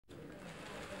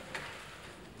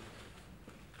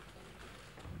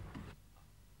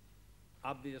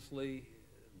obviously,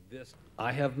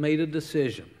 I have made a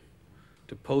decision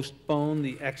to postpone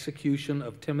the execution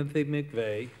of Timothy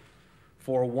McVeigh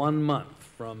for 1 month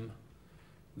from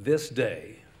this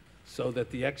day, so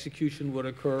that the execution would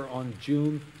occur on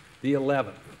June the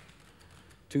 11th,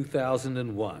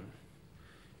 2001,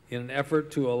 in an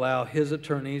effort to allow his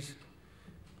attorneys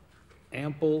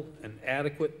ample and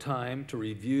adequate time to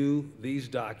review these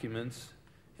documents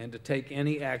and to take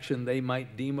any action they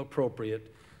might deem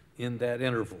appropriate in that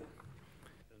interval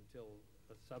until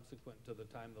subsequent to the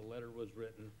time the letter was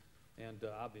written and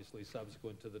obviously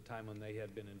subsequent to the time when they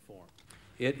had been informed.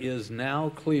 It is now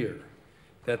clear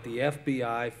that the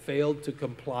FBI failed to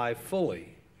comply fully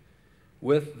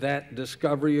with that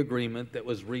discovery agreement that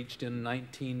was reached in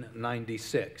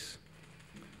 1996.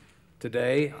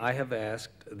 Today, I have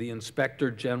asked the Inspector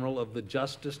General of the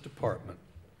Justice Department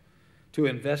to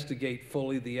investigate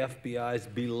fully the FBI's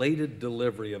belated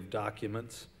delivery of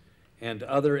documents and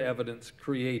other evidence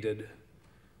created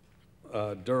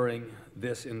during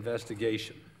this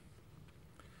investigation.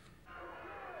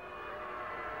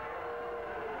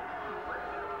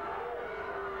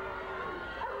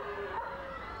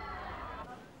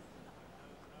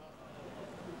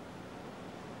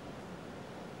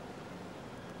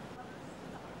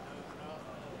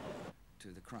 To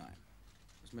the crime.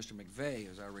 It was Mr.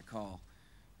 McVeigh, as I recall,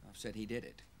 said he did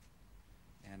it,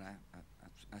 and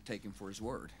I take him for his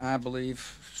word. I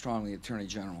believe strongly the Attorney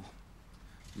General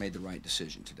made the right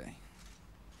decision today.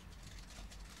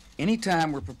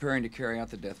 Anytime we're preparing to carry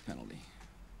out the death penalty,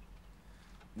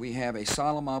 we have a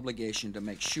solemn obligation to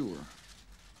make sure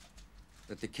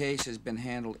that the case has been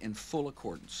handled in full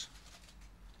accordance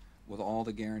with all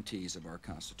the guarantees of our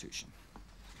Constitution.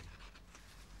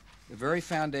 The very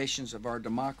foundations of our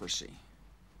democracy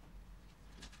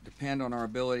depend on our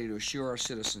ability to assure our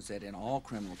citizens that in all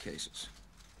criminal cases,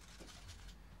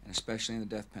 and especially in the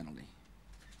death penalty,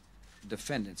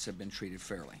 defendants have been treated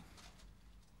fairly.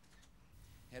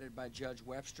 Headed by Judge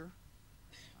Webster,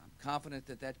 I'm confident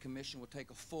that that commission will take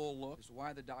a full look as to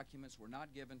why the documents were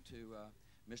not given to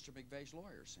Mr. McVeigh's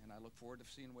lawyers, and I look forward to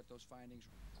seeing what those findings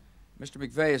are. Mr.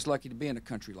 McVeigh is lucky to be in a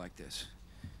country like this.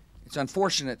 It's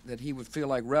unfortunate that he would feel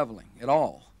like reveling at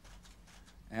all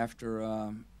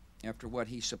after what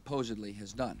he supposedly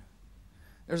has done.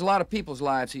 There's a lot of people's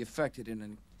lives he affected,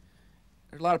 and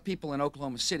there's a lot of people in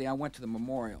Oklahoma City. I went to the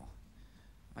memorial.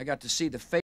 I got to see the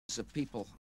faces of people,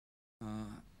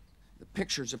 the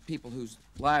pictures of people whose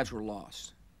lives were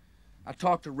lost. I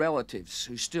talked to relatives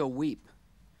who still weep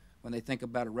when they think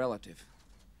about a relative.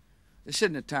 This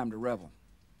isn't a time to revel.